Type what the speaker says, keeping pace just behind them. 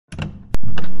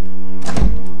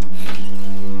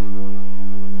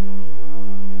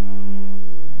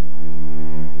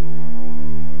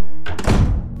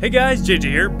Hey guys, JJ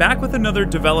here, back with another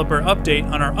developer update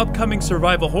on our upcoming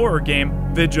survival horror game,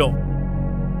 VIGIL.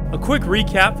 A quick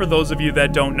recap for those of you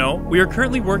that don't know, we are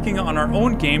currently working on our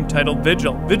own game titled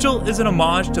VIGIL. VIGIL is an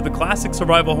homage to the classic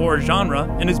survival horror genre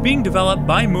and is being developed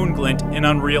by MoonGlint in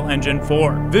Unreal Engine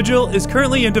 4. VIGIL is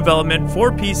currently in development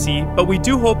for PC, but we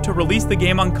do hope to release the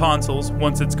game on consoles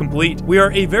once it's complete. We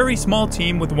are a very small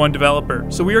team with one developer,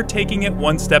 so we are taking it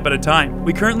one step at a time.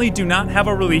 We currently do not have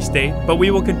a release date, but we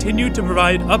will continue to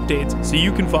provide updates so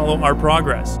you can follow our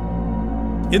progress.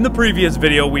 In the previous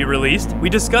video we released, we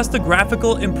discussed the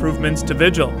graphical improvements to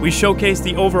VIGIL. We showcased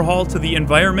the overhaul to the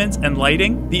environments and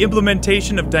lighting, the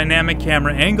implementation of dynamic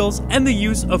camera angles, and the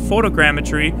use of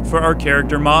photogrammetry for our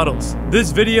character models.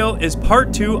 This video is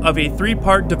part 2 of a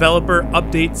 3-part developer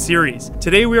update series.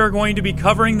 Today we are going to be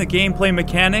covering the gameplay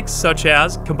mechanics such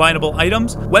as combinable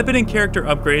items, weapon and character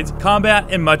upgrades, combat,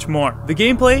 and much more. The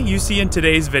gameplay you see in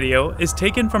today's video is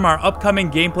taken from our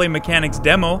upcoming gameplay mechanics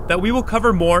demo that we will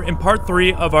cover more in part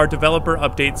 3 of our developer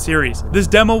update series. This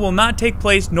demo will not take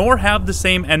place nor have the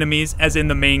same enemies as in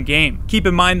the main game. Keep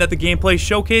in mind that the gameplay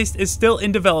showcased is still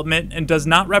in development and does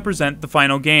not represent the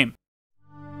final game.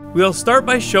 We'll start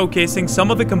by showcasing some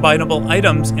of the combinable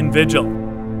items in VIGIL.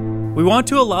 We want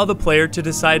to allow the player to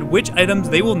decide which items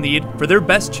they will need for their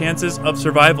best chances of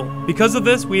survival. Because of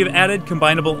this, we have added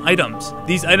combinable items.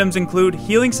 These items include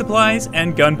healing supplies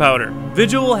and gunpowder.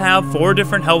 VIGIL will have 4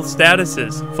 different health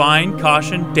statuses: fine,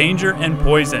 caution, danger, and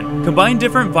poison. Combine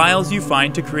different vials you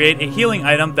find to create a healing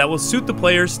item that will suit the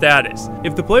player's status.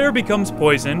 If the player becomes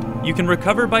poisoned, you can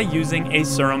recover by using a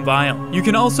serum vial. You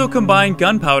can also combine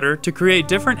gunpowder to create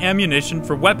different ammunition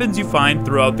for weapons you find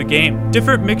throughout the game.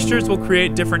 Different mixtures will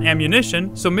create different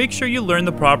ammunition, so make sure you learn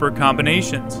the proper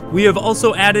combinations. We have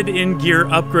also added in gear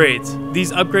upgrades.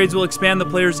 These upgrades will expand the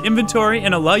player's inventory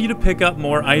and allow you to pick up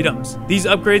more items. These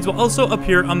upgrades will also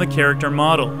appear on the character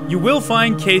model. You will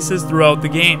find cases throughout the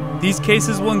game. These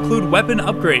cases will include weapon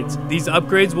upgrades. These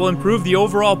upgrades will improve the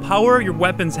overall power your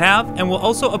weapons have and will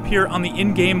also appear on the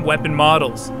in-game weapon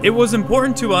models. It was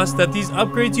important to us that these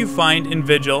upgrades you find in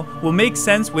VIGIL will make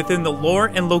sense within the lore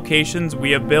and locations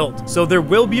we have built. So there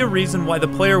will be a reason why the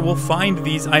player will find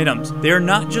these items. They are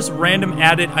not just random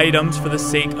added items for the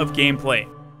sake of gameplay.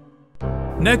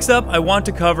 Next up, I want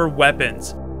to cover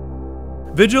weapons.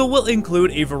 VIGIL will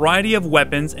include a variety of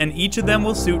weapons, and each of them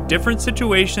will suit different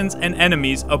situations and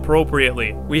enemies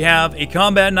appropriately. We have a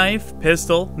combat knife,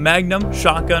 pistol, magnum,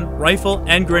 shotgun, rifle,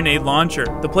 and grenade launcher.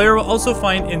 The player will also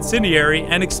find incendiary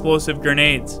and explosive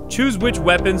grenades. Choose which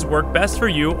weapons work best for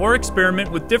you or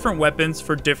experiment with different weapons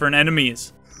for different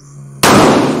enemies.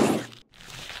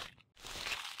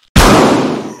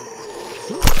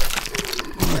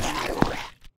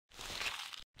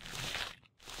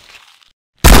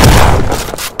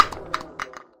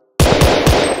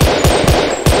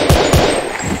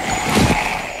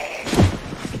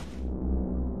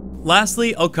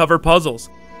 Lastly, I'll cover puzzles.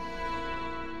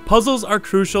 Puzzles are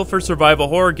crucial for survival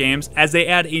horror games as they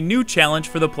add a new challenge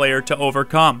for the player to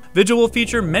overcome. VIGIL will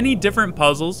feature many different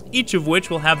puzzles, each of which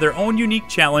will have their own unique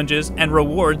challenges and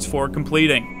rewards for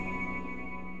completing.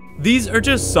 These are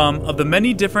just some of the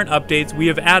many different updates we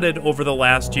have added over the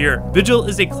last year. VIGIL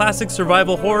is a classic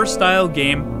survival horror style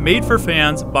game made for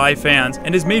fans by fans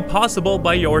and is made possible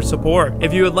by your support.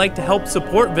 If you would like to help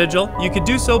support VIGIL, you could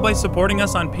do so by supporting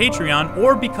us on Patreon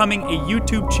or becoming a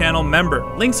YouTube channel member.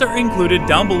 Links are included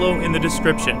down below in the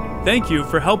description. Thank you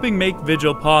for helping make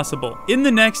VIGIL possible. In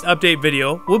the next update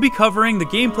video, we'll be covering the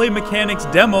gameplay mechanics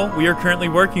demo we are currently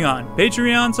working on.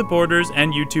 Patreon supporters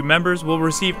and YouTube members will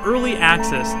receive early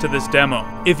access to this demo.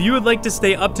 If you would like to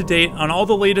stay up to date on all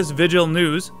the latest VIGIL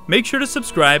news, make sure to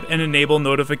subscribe and enable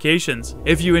notifications.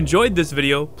 If you enjoyed this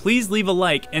video, please leave a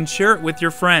like and share it with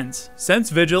your friends.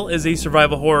 Since VIGIL is a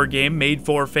survival horror game made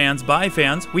for fans by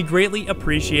fans, we greatly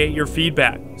appreciate your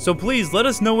feedback. So please let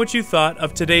us know what you thought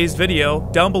of today's video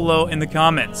down below in the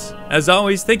comments. As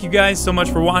always, thank you guys so much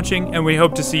for watching, and we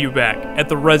hope to see you back at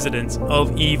the Residence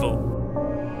of Evil.